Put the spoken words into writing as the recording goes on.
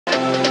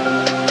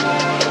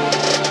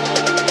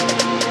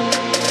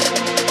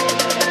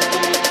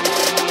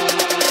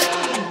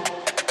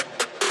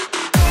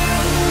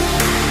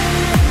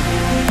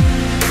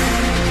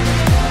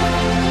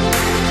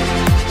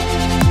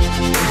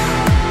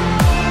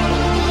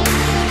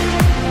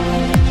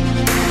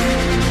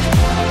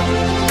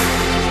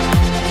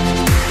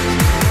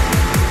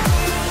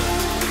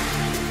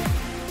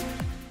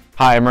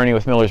Hi, I'm Ernie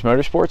with Miller's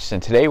Motorsports,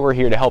 and today we're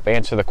here to help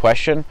answer the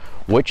question,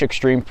 which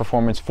extreme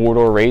performance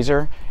four-door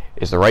RZR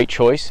is the right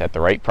choice at the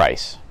right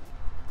price?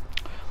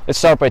 Let's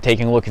start by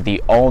taking a look at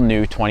the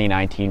all-new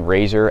 2019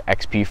 RZR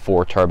XP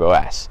 4 Turbo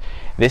S.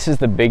 This is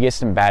the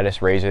biggest and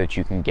baddest RZR that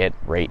you can get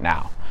right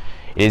now.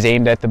 It is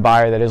aimed at the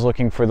buyer that is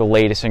looking for the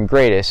latest and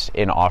greatest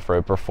in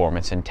off-road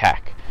performance and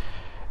tech.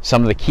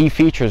 Some of the key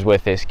features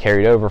with this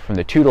carried over from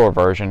the two-door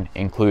version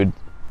include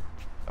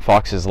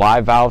Fox's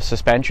live valve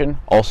suspension,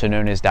 also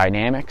known as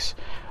Dynamics,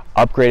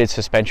 upgraded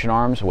suspension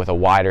arms with a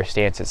wider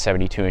stance at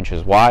 72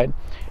 inches wide,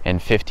 and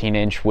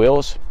 15-inch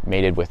wheels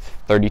mated with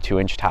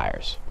 32-inch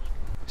tires.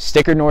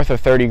 Stickered north of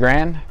 30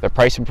 grand, the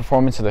price and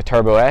performance of the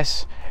Turbo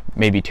S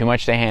may be too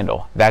much to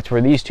handle. That's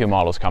where these two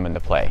models come into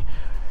play.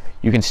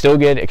 You can still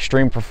get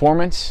extreme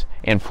performance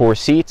and 4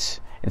 seats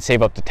and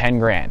save up to 10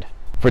 grand.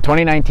 For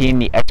 2019,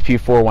 the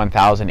XP4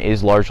 1000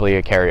 is largely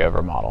a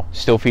carryover model.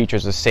 Still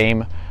features the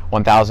same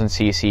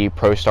 1000cc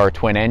ProStar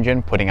twin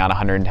engine, putting out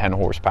 110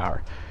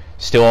 horsepower.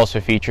 Still also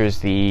features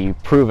the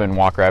proven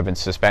Walker Evans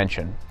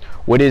suspension.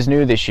 What is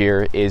new this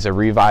year is a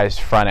revised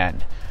front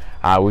end.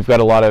 We've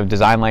got a lot of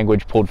design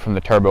language pulled from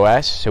the Turbo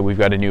S, so we've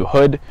got a new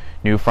hood,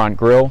 new front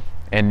grille,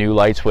 and new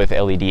lights with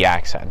LED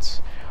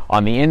accents.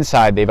 On the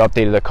inside, they've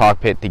updated the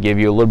cockpit to give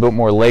you a little bit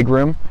more leg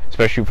room,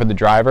 especially for the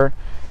driver,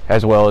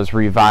 as well as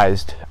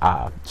revised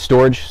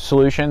storage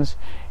solutions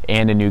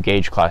and a new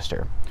gauge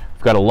cluster.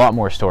 We've got a lot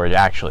more storage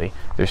actually.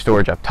 There's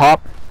storage up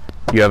top.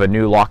 You have a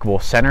new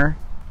lockable center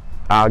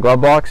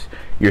glove box,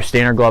 your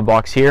standard glove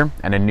box here,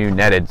 and a new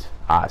netted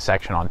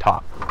section on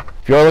top.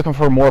 If you're looking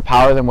for more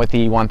power than what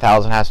the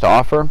 1000 has to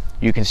offer,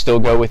 you can still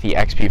go with the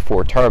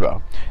XP4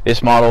 Turbo.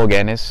 This model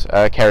again is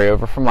a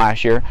carryover from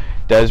last year,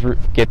 does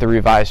get the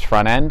revised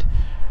front end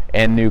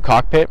and new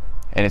cockpit,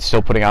 and it's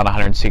still putting out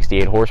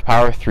 168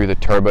 horsepower through the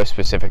turbo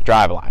specific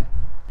driveline.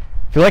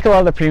 If you like a lot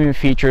of the premium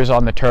features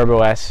on the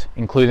Turbo S,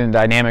 including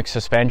dynamic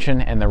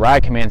suspension and the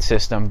ride command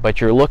system, but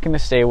you're looking to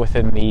stay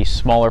within the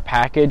smaller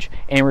package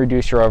and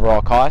reduce your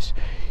overall cost,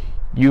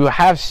 you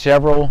have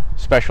several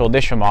special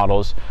edition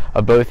models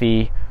of both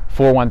the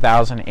 4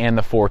 1000 and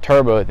the 4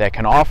 Turbo that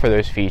can offer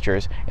those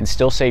features and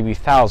still save you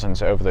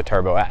thousands over the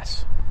Turbo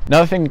S.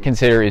 Another thing to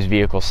consider is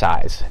vehicle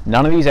size.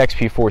 None of these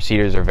XP4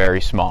 seaters are very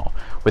small.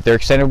 With their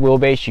extended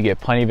wheelbase, you get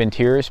plenty of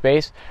interior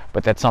space,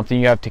 but that's something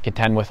you have to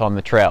contend with on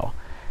the trail.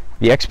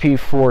 The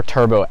XP4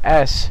 Turbo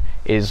S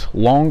is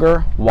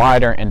longer,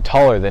 wider, and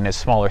taller than its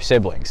smaller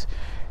siblings.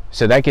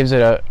 So that gives it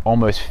a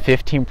almost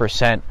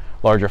 15%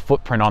 larger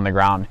footprint on the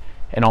ground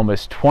and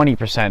almost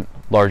 20%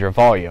 larger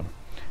volume.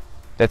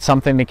 That's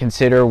something to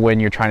consider when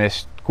you're trying to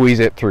squeeze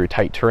it through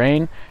tight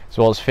terrain, as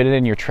well as fit it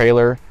in your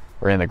trailer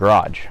or in the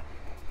garage.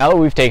 Now that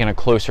we've taken a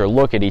closer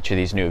look at each of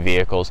these new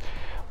vehicles,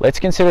 let's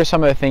consider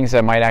some of the things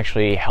that might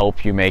actually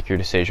help you make your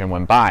decision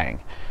when buying.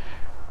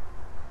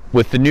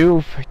 With the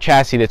new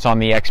chassis that's on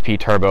the XP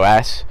Turbo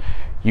S,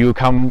 it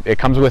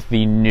comes with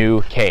the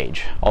new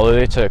cage. Although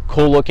it's a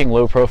cool looking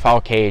low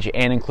profile cage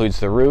and includes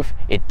the roof,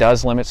 it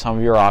does limit some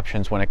of your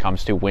options when it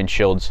comes to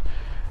windshields,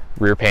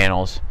 rear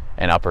panels,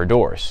 and upper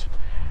doors.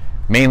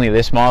 Mainly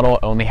this model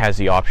only has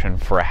the option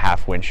for a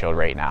half windshield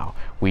right now.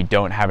 We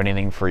don't have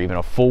anything for even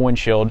a full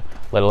windshield,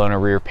 let alone a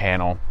rear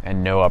panel,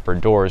 and no upper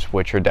doors,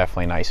 which are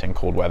definitely nice in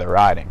cold weather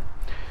riding.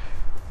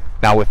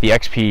 Now with the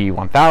XP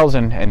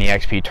 1000 and the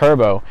XP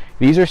Turbo,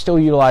 these are still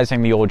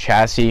utilizing the old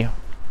chassis,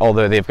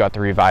 although they've got the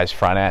revised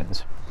front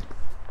ends.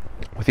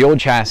 With the old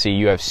chassis,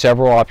 you have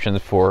several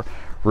options for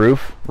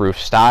roof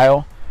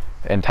style,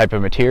 and type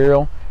of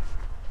material,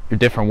 your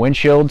different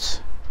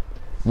windshields,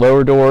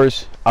 lower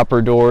doors,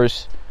 upper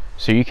doors,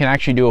 so you can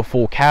actually do a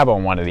full cab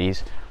on one of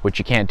these, which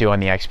you can't do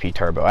on the XP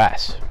Turbo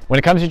S. When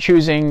it comes to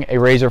choosing a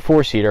RZR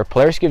 4-seater,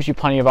 Polaris gives you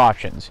plenty of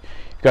options.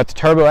 You've got the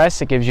Turbo S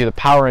that gives you the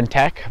power and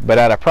tech, but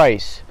at a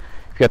price.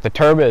 You've got the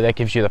Turbo that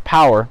gives you the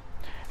power,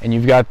 and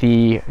you've got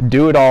the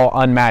do-it-all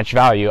unmatched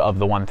value of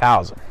the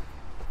 1000.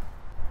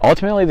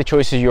 Ultimately, the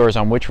choice is yours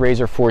on which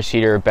RZR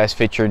 4-seater best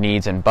fits your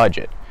needs and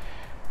budget.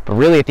 But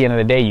really, at the end of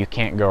the day, you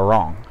can't go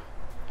wrong.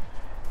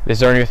 This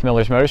is Ernie with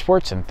Miller's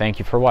Motorsports, and thank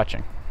you for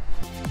watching.